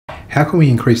How can we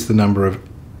increase the number of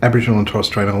Aboriginal and Torres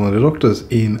Strait Islander doctors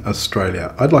in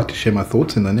Australia? I'd like to share my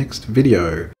thoughts in the next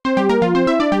video.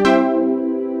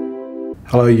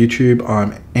 Hello YouTube,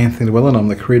 I'm Anthony Llewellyn, I'm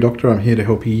the Career Doctor. I'm here to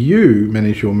help you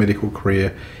manage your medical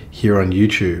career here on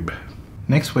YouTube.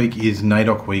 Next week is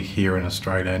NAIDOC week here in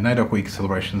Australia. NAIDOC week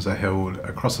celebrations are held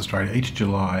across Australia each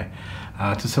July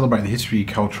to celebrate the history,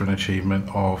 culture and achievement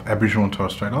of Aboriginal and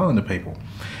Torres Strait Islander people.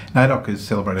 NAIDOC is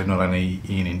celebrated not only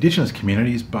in Indigenous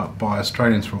communities but by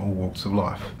Australians from all walks of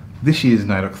life. This year's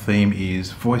NAIDOC theme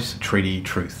is Voice, Treaty,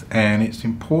 Truth, and it's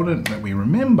important that we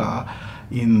remember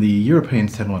in the European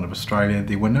settlement of Australia,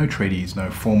 there were no treaties, no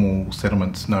formal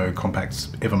settlements, no compacts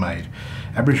ever made.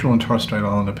 Aboriginal and Torres Strait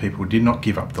Islander people did not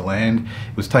give up the land,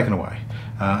 it was taken away.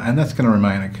 And that's going to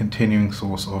remain a continuing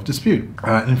source of dispute.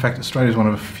 In fact, Australia is one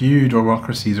of a few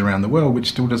democracies around the world which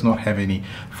still does not have any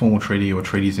formal treaty or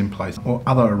treaties in place or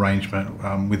other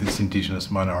arrangement with its Indigenous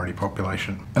minority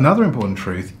population. Another important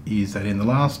truth is that in the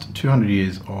last 200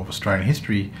 years of Australian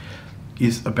history,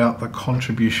 is about the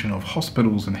contribution of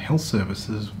hospitals and health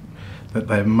services that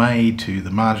they've made to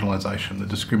the marginalisation, the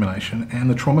discrimination and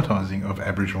the traumatising of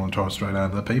Aboriginal and Torres Strait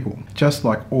Islander people. Just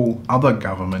like all other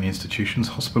government institutions,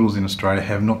 hospitals in Australia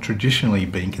have not traditionally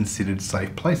been considered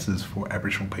safe places for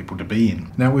Aboriginal people to be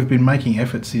in. Now, we've been making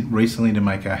efforts recently to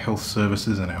make our health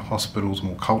services and our hospitals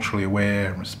more culturally aware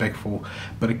and respectful,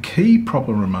 but a key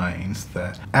problem remains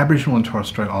that Aboriginal and Torres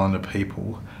Strait Islander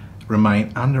people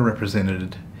remain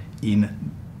underrepresented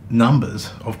in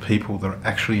numbers of people that are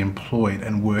actually employed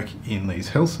and work in these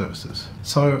health services.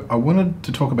 So I wanted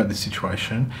to talk about this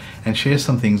situation and share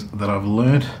some things that I've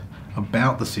learnt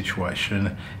about the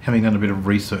situation, having done a bit of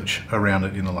research around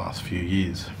it in the last few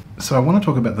years. So I want to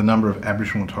talk about the number of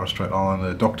Aboriginal and Torres Strait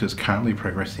Islander doctors currently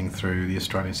progressing through the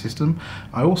Australian system.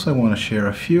 I also want to share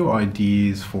a few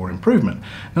ideas for improvement,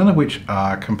 none of which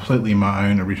are completely my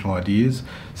own original ideas,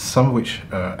 some of which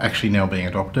are actually now being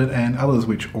adopted and others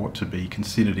which ought to be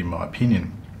considered in my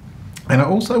opinion. And I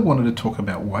also wanted to talk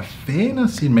about why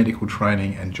fairness in medical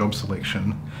training and job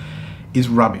selection is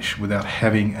rubbish without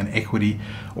having an equity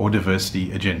or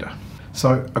diversity agenda.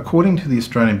 So, according to the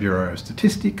Australian Bureau of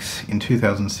Statistics, in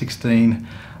 2016,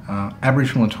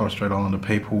 Aboriginal and Torres Strait Islander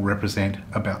people represent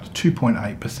about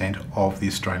 2.8% of the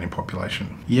Australian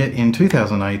population. Yet in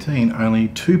 2018, only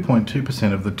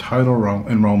 2.2% of the total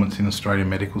enrolments in Australian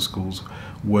medical schools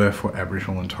were for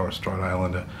Aboriginal and Torres Strait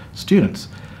Islander students.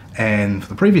 And for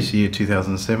the previous year,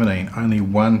 2017, only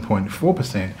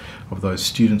 1.4% of those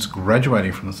students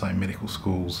graduating from the same medical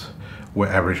schools were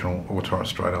Aboriginal or Torres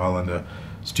Strait Islander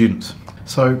students.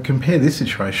 So compare this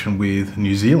situation with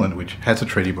New Zealand, which has a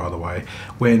treaty by the way,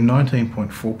 where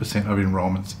 19.4% of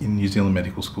enrolments in New Zealand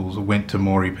medical schools went to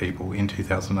Maori people in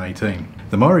 2018.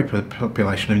 The Maori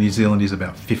population of New Zealand is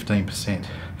about 15%.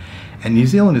 And New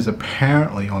Zealand is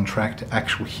apparently on track to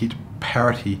actually hit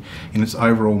parity in its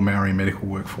overall Maori medical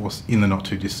workforce in the not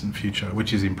too distant future,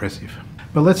 which is impressive.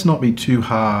 But let's not be too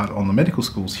hard on the medical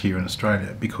schools here in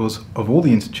Australia, because of all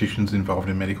the institutions involved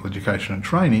in medical education and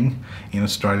training in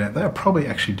Australia, they are probably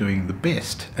actually doing the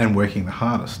best and working the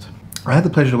hardest. I had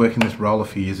the pleasure to work in this role a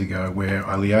few years ago where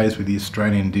I liaised with the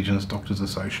Australian Indigenous Doctors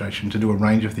Association to do a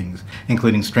range of things,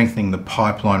 including strengthening the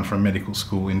pipeline from medical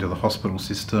school into the hospital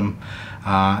system,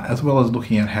 as well as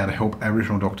looking at how to help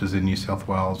Aboriginal doctors in New South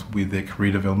Wales with their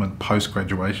career development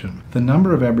post-graduation. The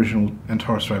number of Aboriginal and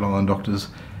Torres Strait Islander doctors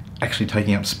actually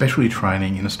taking up specialty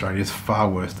training in Australia is far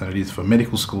worse than it is for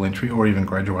medical school entry or even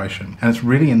graduation. And it's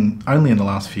really only in the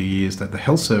last few years that the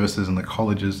health services and the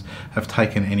colleges have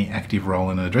taken any active role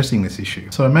in addressing this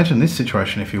issue. So imagine this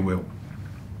situation, if you will.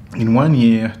 In 1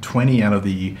 year, 20 out of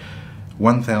the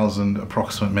 1,000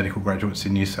 approximate medical graduates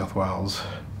in New South Wales,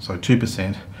 so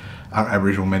 2%, are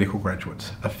Aboriginal medical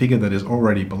graduates, a figure that is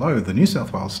already below the New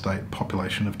South Wales state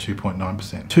population of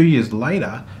 2.9%. 2 years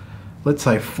later, let's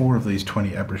say 4 of these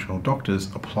 20 Aboriginal doctors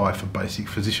apply for basic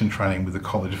physician training with the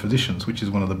College of Physicians, which is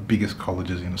one of the biggest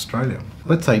colleges in Australia.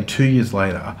 Let's say 2 years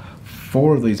later,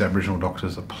 4 of these Aboriginal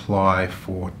doctors apply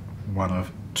for one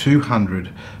of 200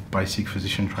 basic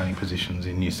physician training positions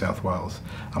in New South Wales,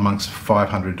 amongst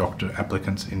 500 doctor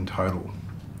applicants in total.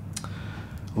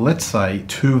 Let's say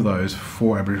 2 of those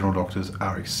 4 Aboriginal doctors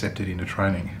are accepted into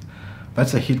training.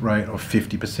 That's a hit rate of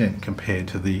 50% compared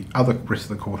to the other rest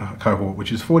of the cohort,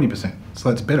 which is 40%. So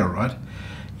that's better, right?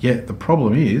 Yet the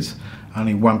problem is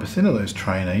only 1% of those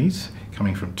trainees,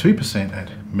 coming from 2%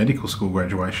 at medical school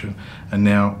graduation, are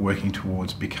now working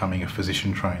towards becoming a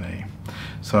physician trainee.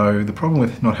 So the problem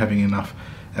with not having enough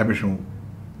Aboriginal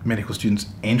medical students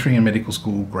entering a medical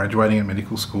school, graduating at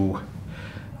medical school,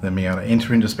 then being able to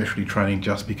enter into specialty training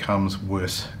just becomes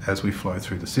worse as we flow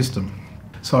through the system.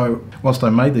 So whilst I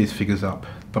made these figures up,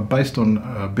 but based on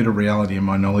a bit of reality and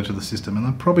my knowledge of the system, and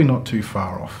they're probably not too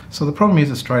far off. So the problem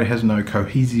is Australia has no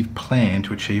cohesive plan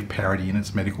to achieve parity in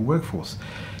its medical workforce.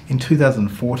 In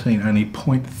 2014, only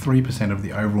 0.3% of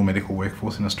the overall medical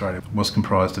workforce in Australia was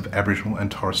comprised of Aboriginal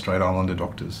and Torres Strait Islander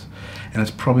doctors, and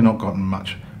it's probably not gotten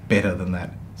much better than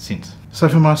that since. So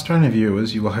for my Australian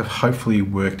viewers, you will have hopefully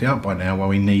worked out by now why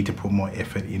we need to put more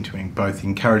effort into both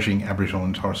encouraging Aboriginal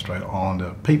and Torres Strait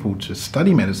Islander people to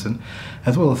study medicine,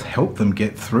 as well as help them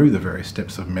get through the various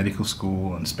steps of medical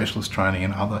school and specialist training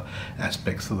and other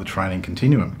aspects of the training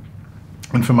continuum.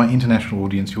 And for my international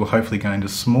audience, you will hopefully gain a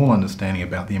small understanding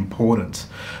about the importance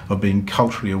of being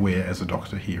culturally aware as a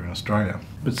doctor here in Australia.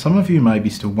 But some of you may be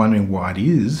still wondering why it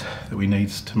is that we need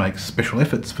to make special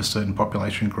efforts for certain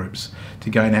population groups to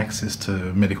gain access to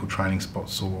medical training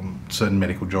spots or certain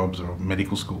medical jobs or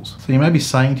medical schools. So you may be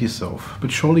saying to yourself,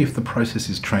 but surely if the process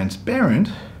is transparent,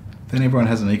 then everyone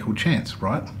has an equal chance,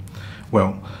 right?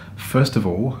 Well, first of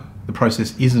all, the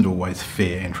process isn't always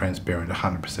fair and transparent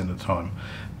 100% of the time.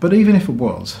 But even if it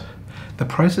was, the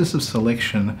process of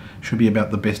selection should be about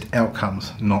the best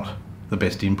outcomes, not the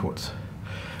best inputs.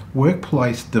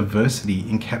 Workplace diversity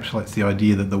encapsulates the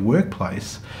idea that the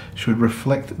workplace should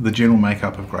reflect the general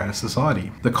makeup of greater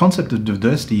society. The concept of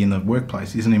diversity in the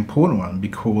workplace is an important one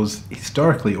because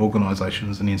historically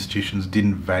organisations and institutions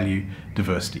didn't value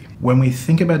diversity. When we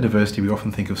think about diversity, we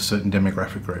often think of certain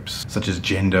demographic groups, such as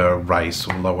gender, race,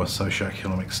 or lower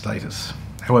socioeconomic status.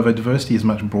 However, diversity is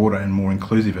much broader and more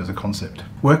inclusive as a concept.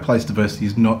 Workplace diversity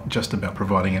is not just about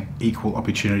providing an equal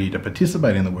opportunity to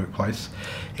participate in the workplace,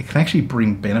 it can actually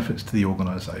bring benefits to the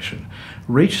organisation.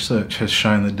 Research has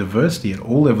shown that diversity at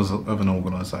all levels of an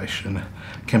organisation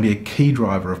can be a key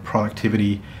driver of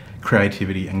productivity,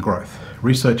 creativity and growth.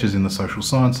 Researchers in the social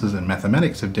sciences and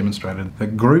mathematics have demonstrated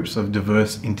that groups of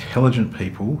diverse, intelligent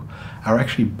people are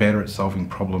actually better at solving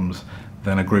problems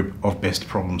than a group of best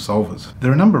problem solvers. There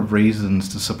are a number of reasons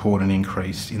to support an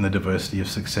increase in the diversity of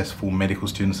successful medical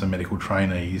students and medical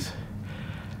trainees,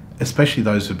 especially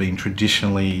those who have been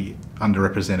traditionally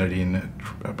underrepresented in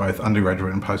both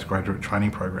undergraduate and postgraduate training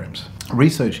programs.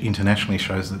 Research internationally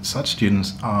shows that such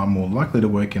students are more likely to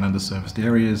work in underserviced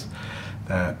areas,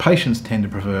 that patients tend to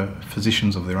prefer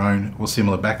physicians of their own or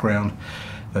similar background,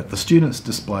 that the students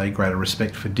display greater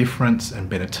respect for difference and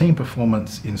better team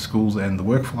performance in schools and the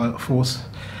workforce,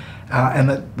 and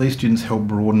that these students help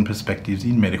broaden perspectives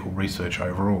in medical research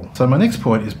overall. So my next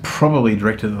point is probably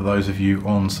directed at those of you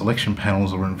on selection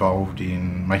panels or involved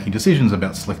in making decisions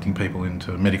about selecting people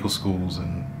into medical schools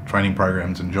and training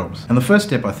programs and jobs. And the first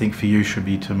step I think for you should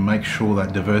be to make sure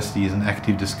that diversity is an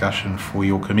active discussion for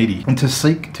your committee and to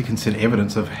seek to consider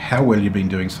evidence of how well you've been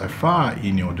doing so far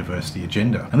in your diversity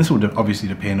agenda. And this will obviously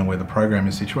depend on where the program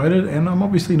is situated, and I'm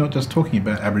obviously not just talking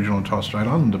about Aboriginal and Torres Strait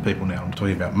Islander people now. I'm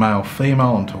talking about male,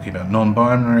 female, I'm talking about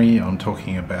non-binary, I'm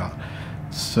talking about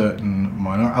certain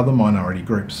other minority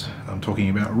groups. I'm talking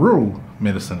about rural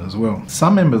medicine as well.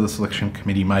 Some members of the selection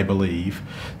committee may believe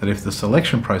that if the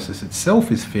selection process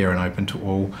itself is fair and open to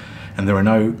all and there are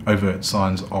no overt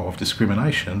signs of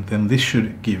discrimination, then this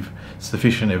should give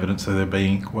sufficient evidence of there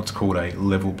being what's called a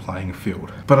level playing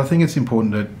field. But I think it's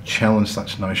important to challenge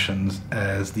such notions,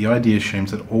 as the idea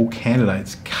assumes that all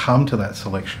candidates come to that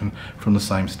selection from the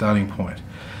same starting point.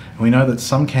 We know that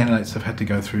some candidates have had to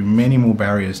go through many more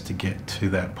barriers to get to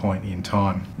that point in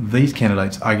time. These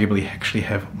candidates arguably actually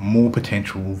have more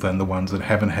potential than the ones that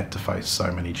haven't had to face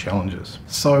so many challenges.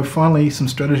 So finally, some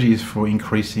strategies for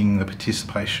increasing the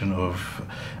participation of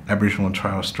Aboriginal and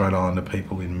Torres Strait Islander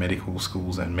people in medical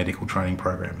schools and medical training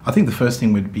programs. I think the first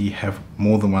thing would be have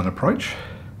more than one approach.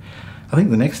 I think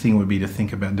the next thing would be to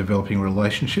think about developing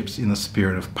relationships in the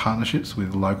spirit of partnerships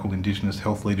with local Indigenous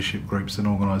health leadership groups and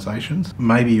organisations.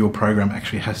 Maybe your program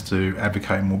actually has to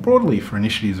advocate more broadly for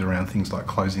initiatives around things like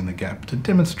closing the gap to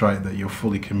demonstrate that you're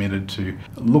fully committed to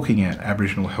looking at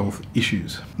Aboriginal health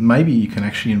issues. Maybe you can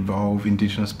actually involve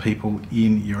Indigenous people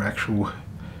in your actual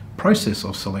process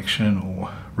of selection or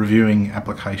reviewing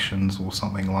applications or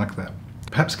something like that.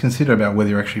 Perhaps consider about whether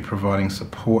you're actually providing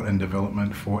support and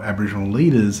development for Aboriginal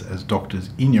leaders as doctors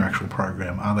in your actual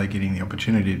program. Are they getting the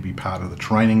opportunity to be part of the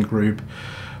training group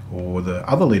or the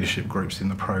other leadership groups in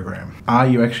the program? Are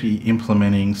you actually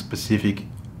implementing specific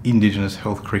Indigenous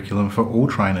health curriculum for all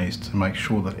trainees to make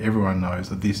sure that everyone knows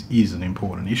that this is an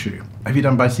important issue? Have you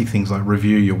done basic things like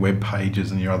review your web pages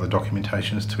and your other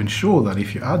documentations to ensure that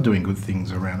if you are doing good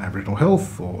things around Aboriginal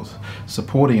health or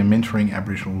supporting and mentoring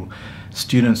Aboriginal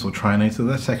students or trainees, that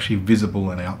that's actually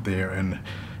visible and out there and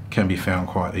can be found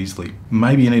quite easily.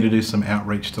 Maybe you need to do some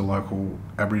outreach to local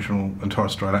Aboriginal and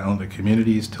Torres Strait Islander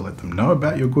communities to let them know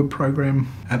about your good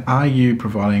program. And are you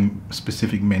providing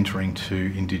specific mentoring to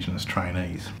Indigenous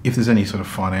trainees? If there's any sort of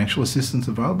financial assistance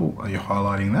available, are you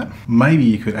highlighting that? Maybe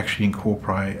you could actually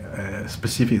incorporate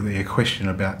specifically a question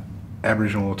about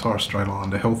Aboriginal or Torres Strait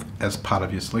Islander health as part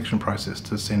of your selection process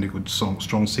to send a good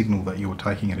strong signal that you're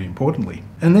taking it importantly.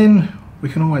 And then we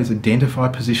can always identify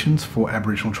positions for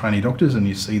Aboriginal trainee doctors, and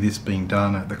you see this being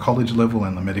done at the college level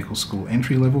and the medical school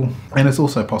entry level. And it's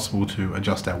also possible to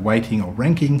adjust our weighting or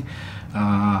ranking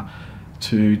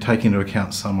to take into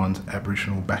account someone's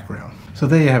Aboriginal background. So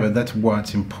there you have it. That's why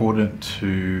it's important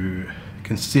to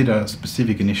consider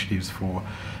specific initiatives for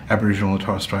Aboriginal and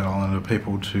Torres Strait Islander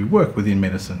people to work within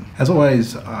medicine. As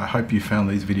always, I hope you found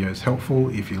these videos helpful.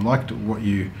 If you liked what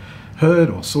you heard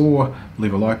or saw,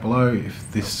 leave a like below.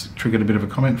 If this triggered a bit of a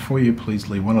comment for you, please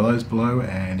leave one of those below.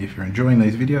 And if you're enjoying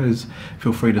these videos,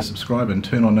 feel free to subscribe and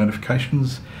turn on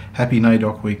notifications. Happy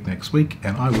NAIDOC week next week,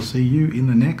 and I will see you in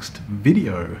the next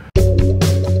video.